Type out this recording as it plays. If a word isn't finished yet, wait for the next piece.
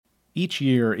Each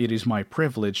year, it is my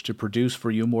privilege to produce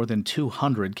for you more than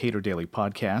 200 Cato Daily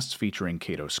podcasts featuring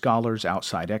Cato scholars,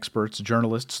 outside experts,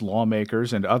 journalists,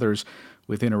 lawmakers, and others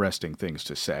with interesting things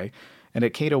to say. And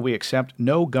at Cato, we accept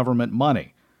no government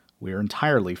money. We are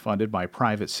entirely funded by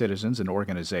private citizens and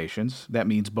organizations. That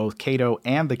means both Cato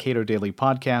and the Cato Daily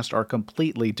podcast are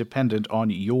completely dependent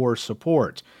on your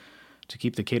support. To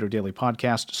keep the Cato Daily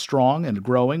podcast strong and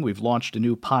growing, we've launched a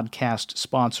new podcast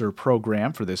sponsor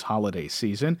program for this holiday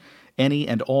season. Any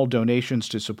and all donations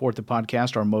to support the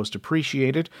podcast are most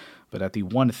appreciated, but at the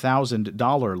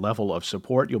 $1,000 level of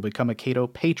support, you'll become a Cato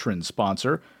patron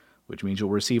sponsor, which means you'll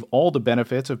receive all the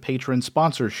benefits of patron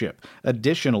sponsorship.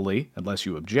 Additionally, unless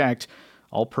you object,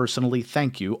 I'll personally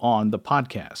thank you on the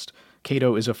podcast.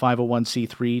 Cato is a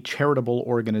 501c3 charitable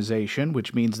organization,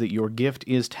 which means that your gift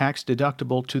is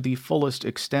tax-deductible to the fullest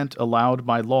extent allowed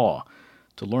by law.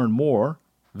 To learn more,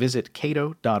 visit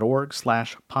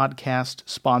cato.org/podcast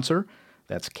sponsor.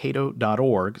 That's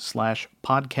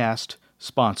cato.org/podcast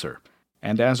sponsor.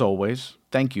 And as always,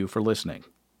 thank you for listening.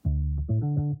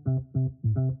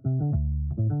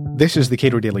 This is the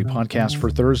Cato Daily Podcast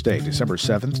for Thursday, December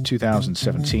 7th,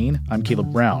 2017. I'm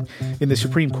Caleb Brown. In the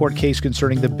Supreme Court case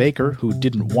concerning the baker who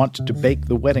didn't want to bake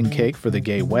the wedding cake for the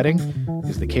gay wedding,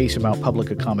 is the case about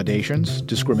public accommodations,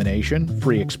 discrimination,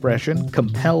 free expression,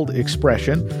 compelled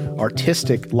expression,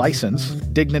 artistic license,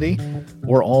 dignity,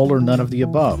 or all or none of the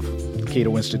above?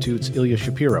 Cato Institute's Ilya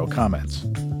Shapiro comments.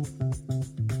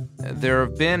 There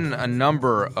have been a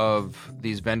number of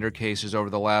these vendor cases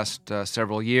over the last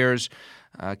several years.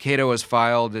 Cato has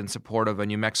filed in support of a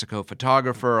New Mexico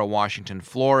photographer, a Washington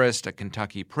florist, a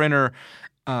Kentucky printer.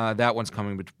 That one's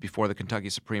coming before the Kentucky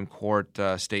Supreme Court.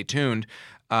 Stay tuned.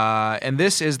 And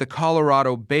this is the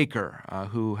Colorado baker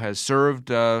who has served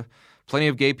plenty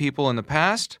of gay people in the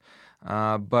past.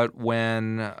 But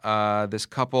when this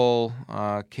couple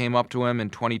came up to him in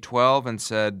 2012 and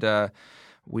said,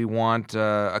 we want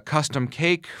a custom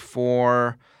cake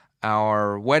for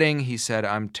our wedding, he said,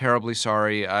 I'm terribly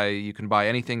sorry. You can buy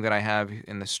anything that I have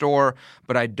in the store,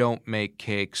 but I don't make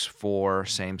cakes for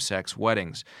same-sex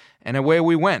weddings. And away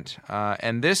we went.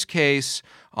 And this case,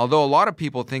 although a lot of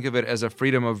people think of it as a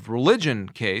freedom of religion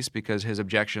case because his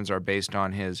objections are based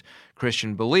on his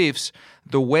Christian beliefs,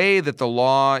 the way that the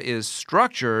law is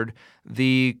structured,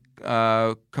 the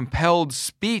compelled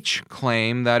speech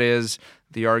claim, that is,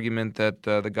 the argument that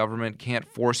the government can't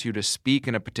force you to speak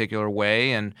in a particular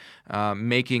way, and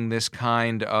making this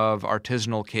kind of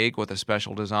artisanal cake with a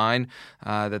special design,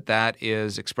 that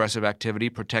is expressive activity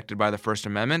protected by the First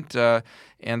Amendment,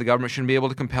 and the government shouldn't be able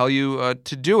to compel you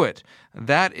to do it.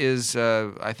 That is,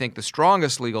 I think, the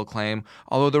strongest legal claim,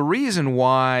 although the reason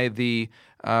why the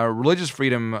religious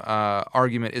freedom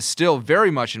argument is still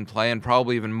very much in play, and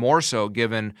probably even more so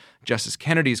given Justice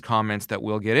Kennedy's comments that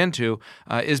we'll get into,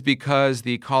 is because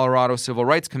the Colorado Civil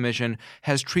Rights Commission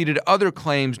has treated other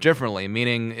claims differently,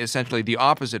 meaning essentially the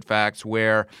opposite facts,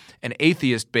 where an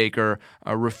atheist baker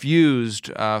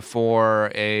refused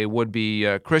for a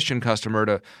would-be Christian customer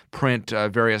to print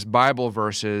various Bible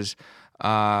verses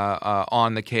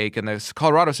on the cake. And the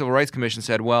Colorado Civil Rights Commission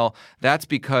said, well, that's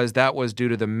because that was due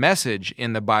to the message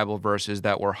in the Bible verses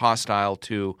that were hostile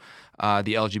to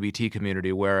the LGBT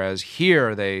community, whereas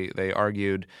here they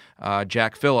argued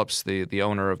Jack Phillips, the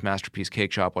owner of Masterpiece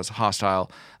Cake Shop, was hostile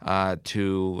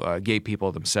to gay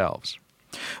people themselves.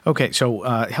 Okay, so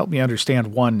help me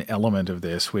understand one element of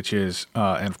this, which is,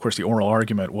 and of course the oral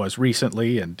argument was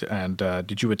recently, and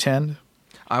did you attend?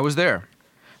 I was there.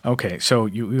 Okay, so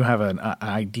you have an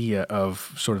idea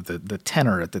of sort of the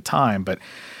tenor at the time, but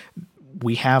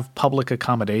we have public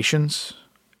accommodations,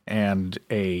 and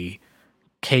a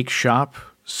cake shop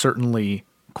certainly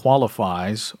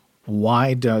qualifies.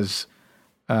 Why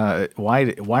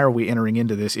are we entering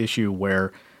into this issue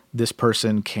where this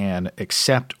person can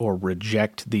accept or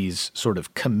reject these sort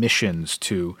of commissions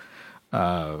to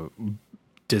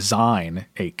design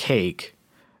a cake,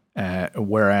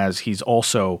 whereas he's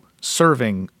also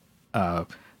serving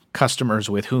customers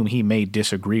with whom he may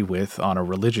disagree with on a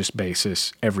religious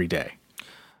basis every day?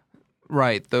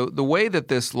 Right. The way that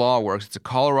this law works, it's a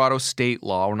Colorado state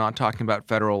law. We're not talking about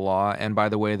federal law. And by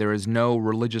the way, there is no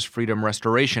Religious Freedom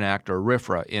Restoration Act, or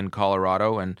RFRA, in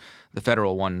Colorado. And the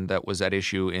federal one that was at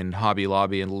issue in Hobby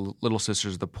Lobby and Little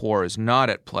Sisters of the Poor is not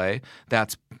at play.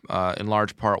 That's in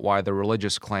large part why the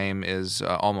religious claim is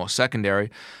almost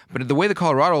secondary. But the way the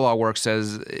Colorado law works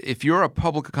says if you're a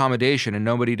public accommodation and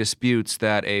nobody disputes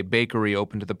that a bakery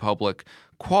open to the public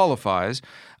qualifies,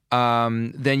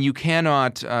 then you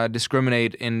cannot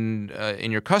discriminate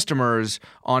in your customers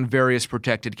on various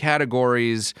protected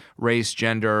categories, race,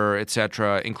 gender,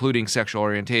 etc., including sexual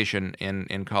orientation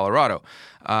in Colorado.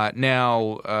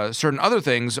 Now, certain other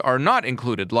things are not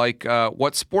included, like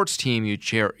what sports team you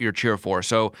cheer for.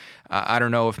 So I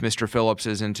don't know if Mr. Phillips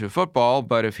is into football,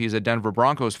 but if he's a Denver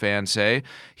Broncos fan, say,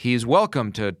 he's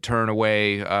welcome to turn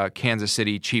away Kansas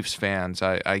City Chiefs fans,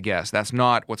 I guess. That's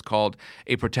not what's called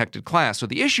a protected class. So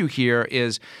the issue here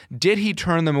is, did he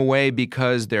turn them away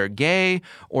because they're gay,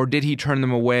 or did he turn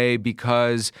them away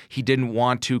because he didn't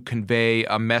want to convey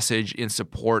a message in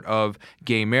support of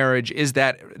gay marriage? Does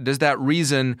that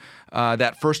reason,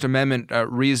 that First Amendment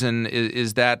reason,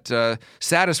 is that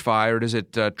satisfy, or does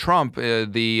it trump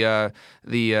the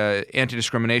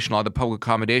anti-discrimination law, the public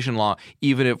accommodation law,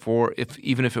 even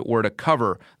if it were to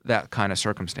cover that kind of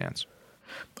circumstance?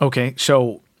 Okay,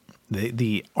 so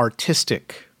the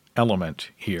artistic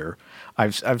element here,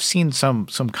 I've seen some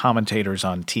commentators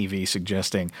on TV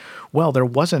suggesting, well, there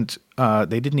wasn't,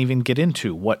 they didn't even get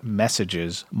into what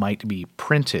messages might be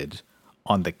printed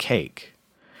on the cake,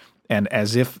 and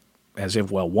as if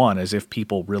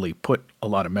people really put a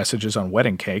lot of messages on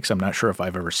wedding cakes. I'm not sure if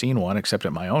I've ever seen one except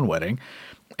at my own wedding.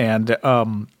 And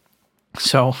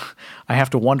so I have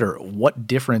to wonder, what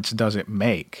difference does it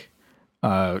make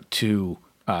to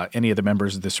any of the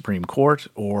members of the Supreme Court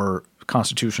or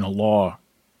constitutional law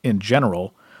in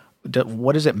general?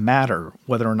 What does it matter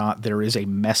whether or not there is a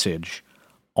message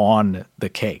on the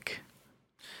cake?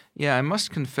 Yeah, I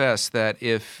must confess that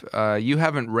if you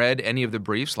haven't read any of the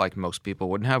briefs, like most people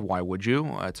wouldn't have, why would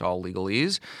you? It's all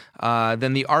legalese.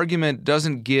 Then the argument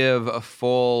doesn't give a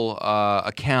full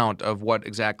account of what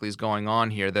exactly is going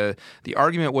on here. The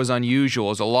argument was unusual.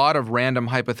 There's a lot of random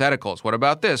hypotheticals. What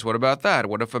about this? What about that?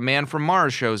 What if a man from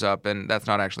Mars shows up? And that's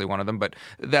not actually one of them, but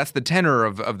that's the tenor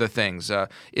of the things.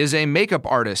 Is a makeup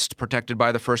artist protected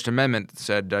by the First Amendment,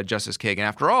 said Justice Kagan.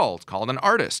 After all, it's called an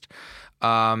artist.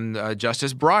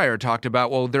 Justice Breyer talked about,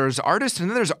 well, there's artists and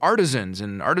then there's artisans,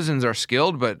 and artisans are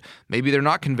skilled, but maybe they're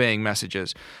not conveying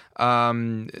messages.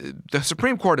 The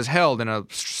Supreme Court has held in a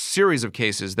series of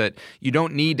cases that you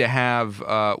don't need to have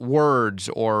words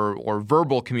or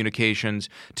verbal communications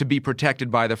to be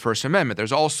protected by the First Amendment.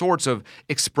 There's all sorts of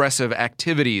expressive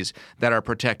activities that are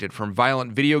protected, from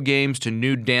violent video games to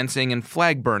nude dancing and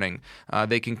flag burning.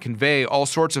 They can convey all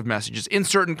sorts of messages in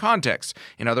certain contexts.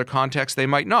 In other contexts, they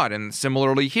might not. And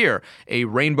similarly here, a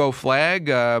rainbow flag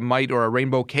or a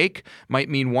rainbow cake might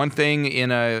mean one thing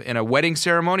in a wedding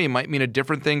ceremony. It might mean a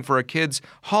different thing for a kid's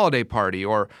holiday party,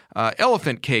 or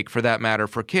elephant cake, for that matter,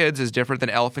 for kids is different than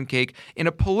elephant cake in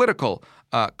a political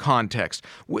context.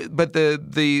 But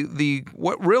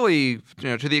what really,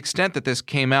 to the extent that this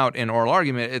came out in oral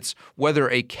argument, it's whether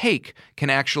a cake can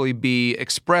actually be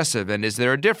expressive, and is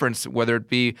there a difference whether it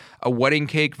be a wedding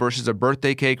cake versus a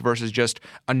birthday cake versus just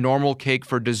a normal cake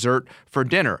for dessert for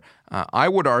dinner. I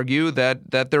would argue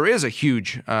that there is a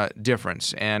huge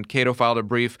difference, and Cato filed a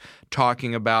brief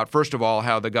talking about, first of all,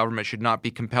 how the government should not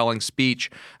be compelling speech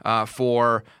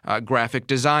for graphic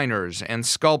designers and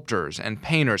sculptors and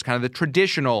painters, kind of the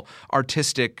traditional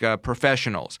artistic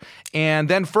professionals. And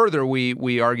then further,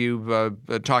 we argue,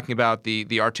 talking about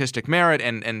the artistic merit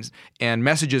and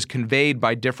messages conveyed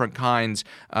by different kinds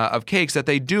of cakes, that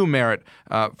they do merit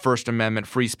First Amendment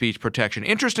free speech protection.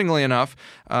 Interestingly enough,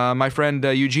 my friend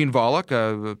Eugene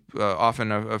Volokh,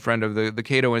 often a friend of the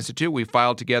Cato Institute, we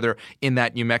filed together in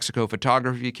that New Mexico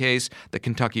photography case, the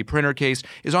Kentucky printer case,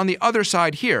 is on the other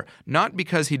side here, not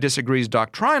because he disagrees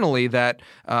doctrinally that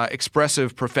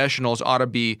expressive professionals ought to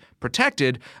be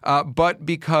protected, but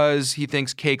because he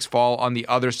thinks cakes fall on the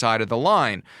other side of the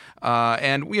line.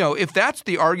 And if that's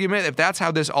the argument, if that's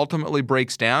how this ultimately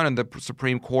breaks down, and the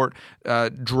Supreme Court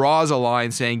draws a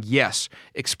line saying, yes,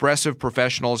 expressive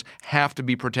professionals have to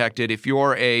be protected. If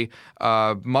you're a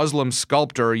Muslim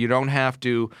sculptor, you don't have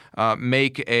to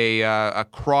make a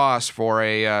cross for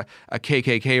a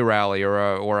KKK rally or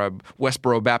a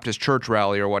Westboro Baptist Church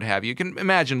rally or what have you. You can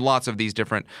imagine lots of these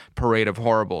different parade of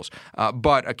horribles.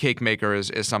 But a cake maker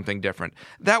is something different.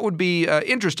 That would be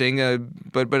interesting,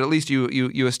 but at least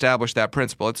you establish that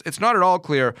principle. It's not at all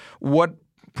clear what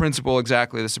principle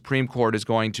exactly the Supreme Court is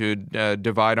going to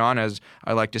divide on. As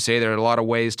I like to say, there are a lot of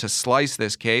ways to slice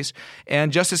this case.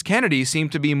 And Justice Kennedy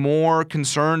seemed to be more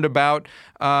concerned about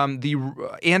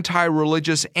the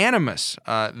anti-religious animus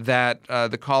that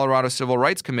the Colorado Civil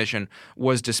Rights Commission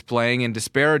was displaying in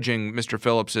disparaging Mr.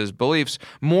 Phillips's beliefs,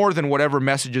 more than whatever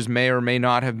messages may or may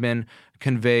not have been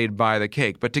conveyed by the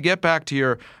cake. But to get back to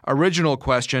your original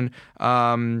question,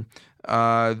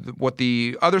 what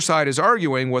the other side is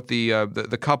arguing, what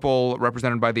the couple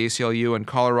represented by the ACLU in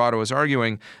Colorado is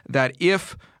arguing, that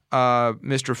if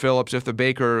Mr. Phillips, if the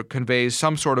baker conveys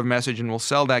some sort of message and will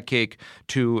sell that cake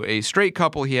to a straight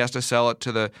couple, he has to sell it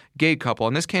to the gay couple.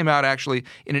 And this came out actually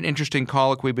in an interesting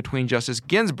colloquy between Justice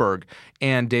Ginsburg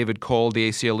and David Cole, the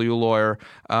ACLU lawyer,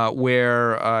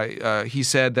 where he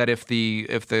said that if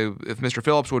Mr.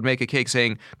 Phillips would make a cake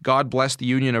saying "God bless the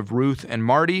union of Ruth and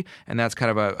Marty," and that's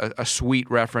kind of a sweet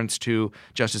reference to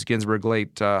Justice Ginsburg's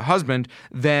late husband,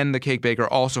 then the cake baker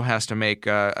also has to make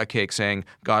a cake saying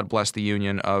 "God bless the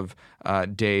union of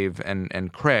Dave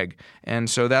and Craig."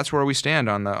 And so that's where we stand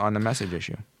on the message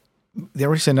issue.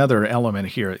 There is another element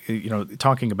here,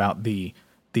 talking about the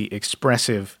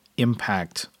expressive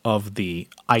impact of the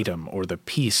item or the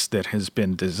piece that has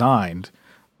been designed.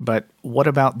 But what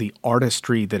about the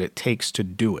artistry that it takes to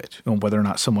do it, and whether or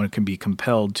not someone can be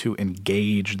compelled to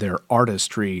engage their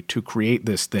artistry to create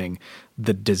this thing,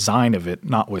 the design of it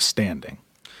notwithstanding?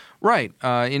 Right.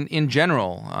 In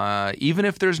general, even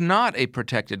if there's not a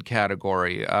protected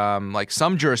category, like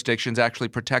some jurisdictions actually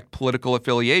protect political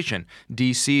affiliation.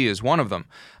 D.C. is one of them.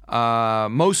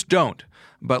 Most don't.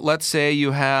 But let's say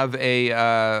you have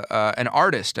an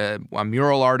artist, a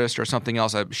mural artist or something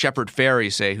else, a Shepard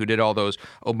Fairey, say, who did all those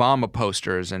Obama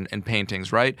posters and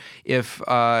paintings, right? If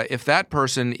that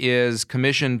person is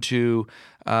commissioned to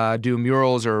do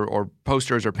murals or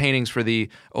posters or paintings for the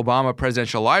Obama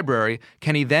Presidential Library,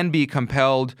 can he then be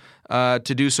compelled to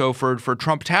do so for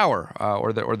Trump Tower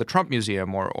or the Trump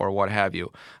Museum or what have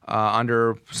you?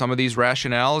 Under some of these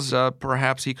rationales,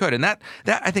 perhaps he could. And that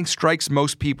I think strikes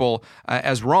most people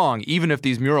as wrong, even if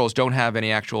these murals don't have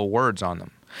any actual words on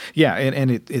them. Yeah, and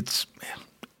it's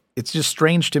just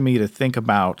strange to me to think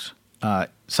about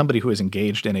somebody who is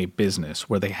engaged in a business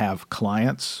where they have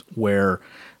clients, where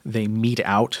they mete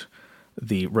out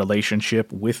the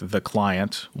relationship with the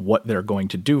client, what they're going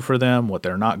to do for them, what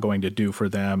they're not going to do for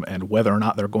them, and whether or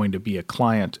not they're going to be a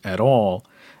client at all.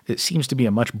 It seems to be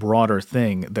a much broader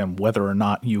thing than whether or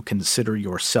not you consider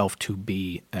yourself to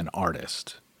be an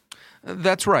artist.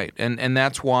 That's right, and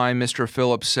that's why Mr.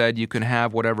 Phillips said you can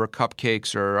have whatever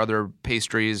cupcakes or other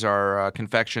pastries or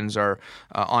confections are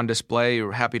on display.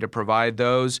 We're happy to provide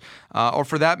those. Or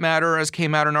for that matter, as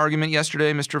came out in argument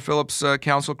yesterday, Mr. Phillips'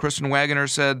 counsel, Kristen Wagoner,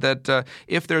 said that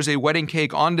if there's a wedding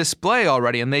cake on display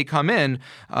already and they come in,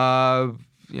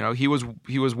 he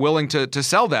was willing to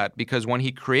sell that, because when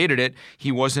he created it,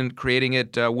 he wasn't creating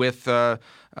it with a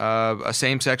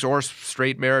same-sex or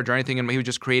straight marriage or anything, and he was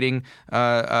just creating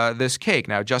this cake.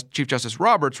 Now, Chief Justice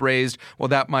Roberts raised, well,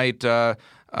 that might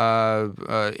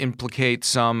implicate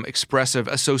some expressive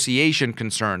association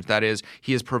concerns. That is,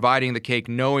 he is providing the cake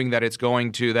knowing that it's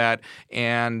going to that,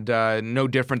 and no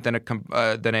different than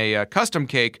a custom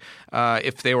cake.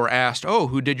 If they were asked, "Oh,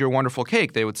 who did your wonderful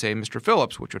cake?" they would say Mr.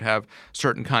 Phillips, which would have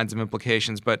certain kinds of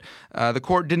implications. But the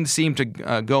court didn't seem to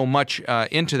go much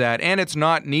into that, and it's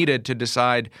not needed to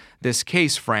decide this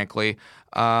case, frankly.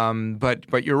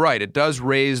 But you're right. It does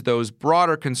raise those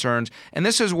broader concerns. And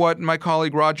this is what my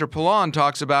colleague Roger Pilon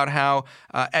talks about, how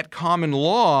at common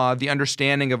law, the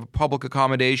understanding of public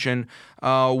accommodation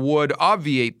would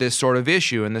obviate this sort of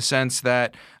issue, in the sense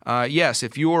that, yes,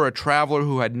 if you were a traveler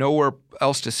who had nowhere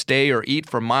else to stay or eat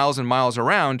for miles and miles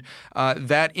around,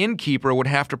 that innkeeper would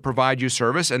have to provide you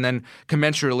service, and then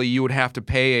commensurately you would have to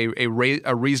pay a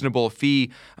reasonable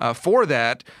fee for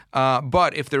that.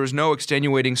 But if there is no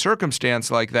extenuating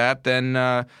circumstance like that, then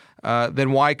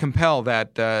why compel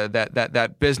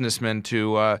that businessman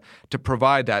to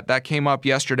provide that? That came up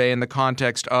yesterday in the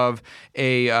context of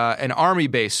an army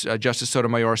base. Justice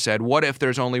Sotomayor said, "What if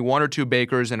there's only one or two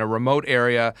bakers in a remote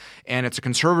area, and it's a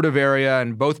conservative area,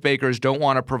 and both bakers don't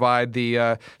want to provide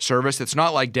the service? It's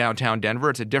not like downtown Denver;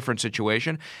 it's a different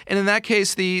situation." And in that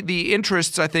case, the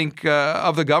interests, I think,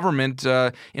 of the government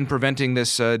in preventing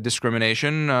this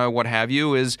discrimination, what have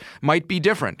you, might be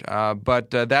different. But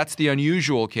that's the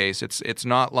unusual case. It's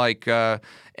not like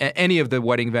any of the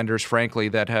wedding vendors, frankly,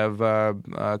 that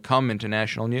have come into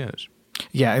national news.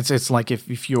 Yeah, it's like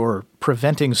if you're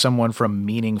preventing someone from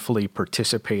meaningfully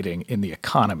participating in the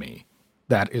economy,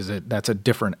 that's a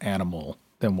different animal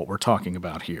than what we're talking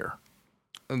about here.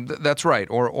 That's right,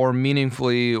 or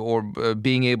meaningfully, or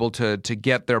being able to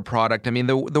get their product. I mean,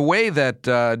 the way that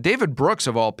David Brooks,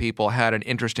 of all people, had an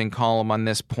interesting column on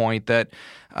this point, that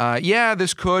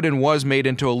this could and was made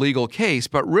into a legal case,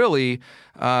 but really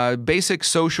basic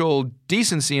social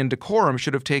decency and decorum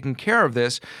should have taken care of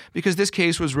this, because this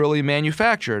case was really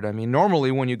manufactured. I mean,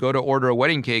 normally when you go to order a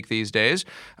wedding cake these days,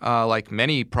 like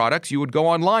many products, you would go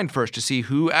online first to see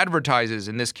who advertises.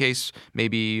 In this case,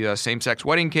 maybe same-sex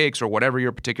wedding cakes or whatever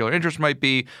your particular interest might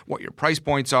be, what your price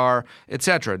points are,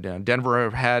 etc.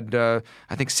 Denver had,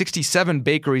 I think, 67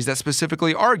 bakeries that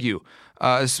specifically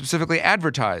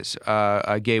advertise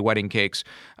gay wedding cakes.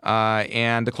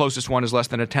 And the closest one is less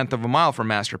than a tenth of a mile from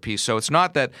Masterpiece. So it's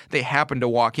not that they happened to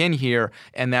walk in here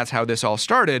and that's how this all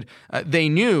started. They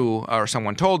knew, or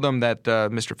someone told them, that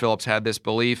Mr. Phillips had this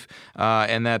belief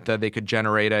and that they could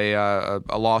generate a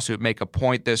lawsuit, make a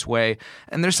point this way.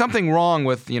 And there's something wrong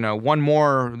with, one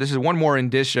more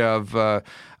indicia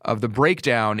of the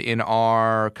breakdown in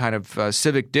our kind of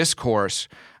civic discourse.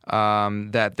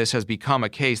 That this has become a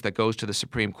case that goes to the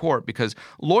Supreme Court, because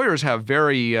lawyers have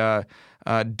very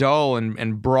dull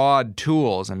and broad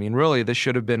tools. I mean, really, this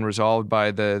should have been resolved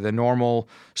by the normal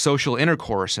social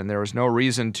intercourse, and there was no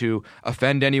reason to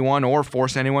offend anyone or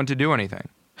force anyone to do anything.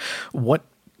 What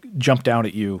jumped out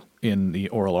at you in the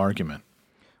oral argument?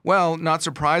 Well, not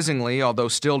surprisingly, although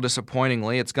still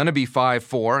disappointingly, it's going to be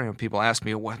 5-4. People ask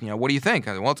me, what do you think?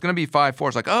 Well, it's going to be 5-4.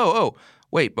 It's like,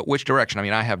 wait, but which direction? I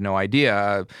mean, I have no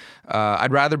idea.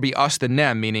 I'd rather be us than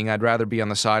them, meaning I'd rather be on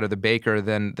the side of the baker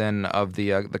than of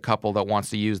the couple that wants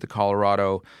to use the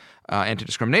Colorado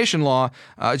anti-discrimination law.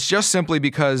 It's just simply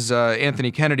because Anthony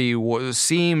Kennedy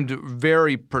seemed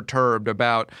very perturbed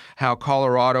about how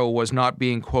Colorado was not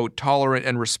being, quote, tolerant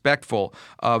and respectful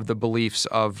of the beliefs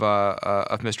of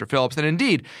Mr. Phillips. And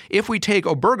indeed, if we take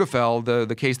Obergefell,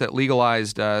 the case that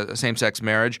legalized same-sex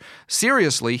marriage,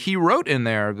 seriously, he wrote in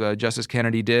there, Justice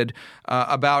Kennedy did,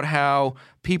 about how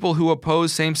people who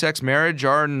oppose same-sex marriage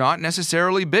are not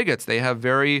necessarily bigots. They have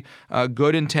very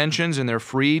good intentions, and they're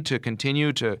free to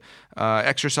continue to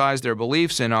exercise their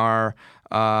beliefs in our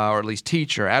or at least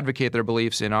teach or advocate their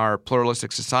beliefs in our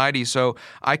pluralistic society. So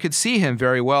I could see him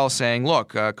very well saying,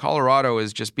 look, Colorado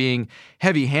is just being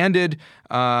heavy-handed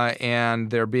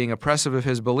and they're being oppressive of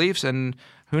his beliefs, and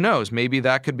who knows? Maybe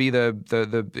that could be the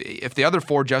if the other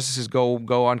four justices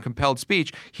go on compelled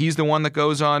speech, he's the one that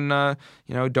goes on.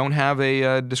 Don't have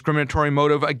a discriminatory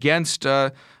motive against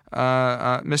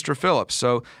Mr. Phillips.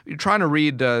 So you're trying to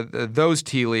read those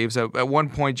tea leaves. At one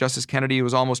point, Justice Kennedy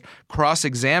was almost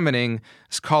cross-examining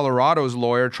Colorado's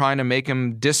lawyer, trying to make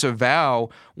him disavow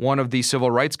one of the Civil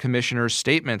Rights Commissioner's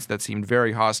statements that seemed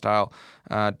very hostile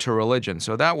to religion.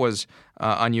 So that was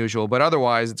unusual. But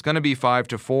otherwise, it's going to be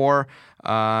 5-4,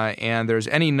 and there's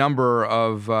any number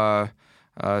of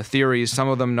theories, some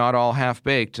of them not all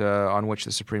half-baked, on which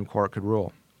the Supreme Court could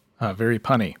rule. Very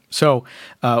punny. So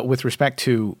with respect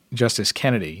to Justice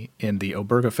Kennedy, in the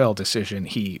Obergefell decision,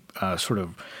 he sort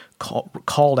of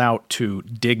called out to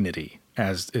dignity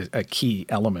as a key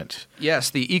element. Yes,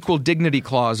 the equal dignity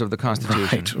clause of the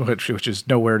Constitution. Right, which is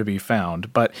nowhere to be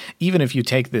found. But even if you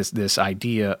take this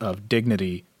idea of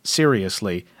dignity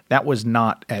seriously, that was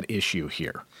not at issue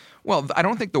here. Well, I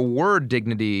don't think the word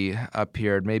dignity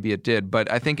appeared. Maybe it did.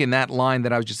 But I think in that line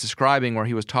that I was just describing, where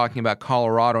he was talking about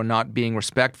Colorado not being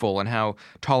respectful and how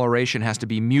toleration has to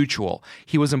be mutual,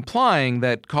 he was implying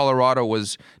that Colorado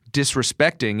was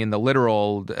disrespecting, in the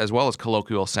literal as well as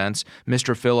colloquial sense,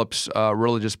 Mr. Phillips'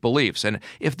 religious beliefs. And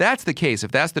if that's the case,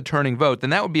 if that's the turning vote, then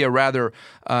that would be a rather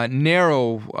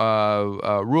narrow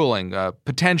ruling,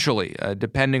 potentially,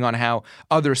 depending on how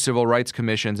other civil rights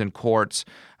commissions and courts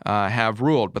have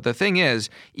ruled. But the thing is,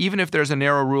 even if there's a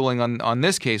narrow ruling on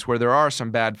this case where there are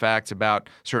some bad facts about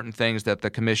certain things that the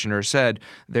commissioner said,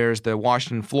 there's the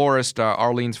Washington florist,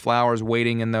 Arlene's Flowers,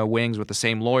 waiting in the wings with the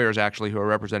same lawyers, actually, who are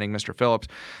representing Mr. Phillips.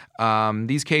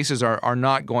 These cases are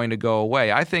not going to go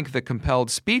away. I think the compelled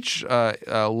speech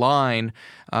line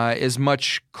is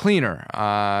much cleaner,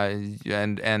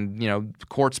 and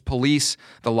courts police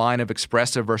the line of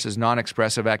expressive versus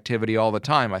non-expressive activity all the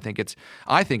time. I think it's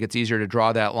easier to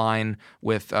draw that line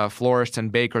with florists and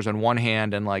bakers on one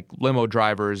hand, and like limo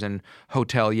drivers and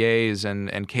hoteliers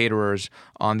and caterers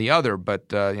on the other. But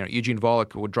Eugene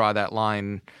Volokh would draw that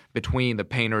line between the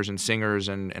painters and singers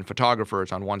and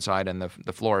photographers on one side and the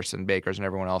florists and bakers and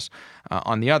everyone else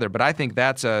on the other. But I think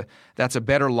that's a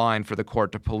better line for the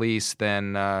court to police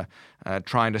than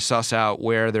trying to suss out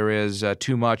where there is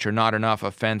too much or not enough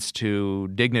offense to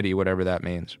dignity, whatever that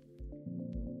means.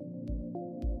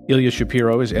 Ilya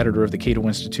Shapiro is editor of the Cato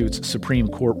Institute's Supreme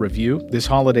Court Review. This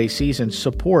holiday season,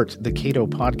 support the Cato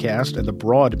podcast and the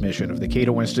broad mission of the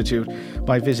Cato Institute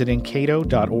by visiting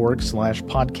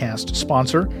cato.org/podcast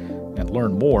sponsor and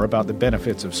learn more about the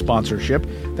benefits of sponsorship.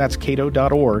 That's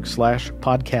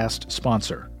cato.org/podcast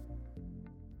sponsor.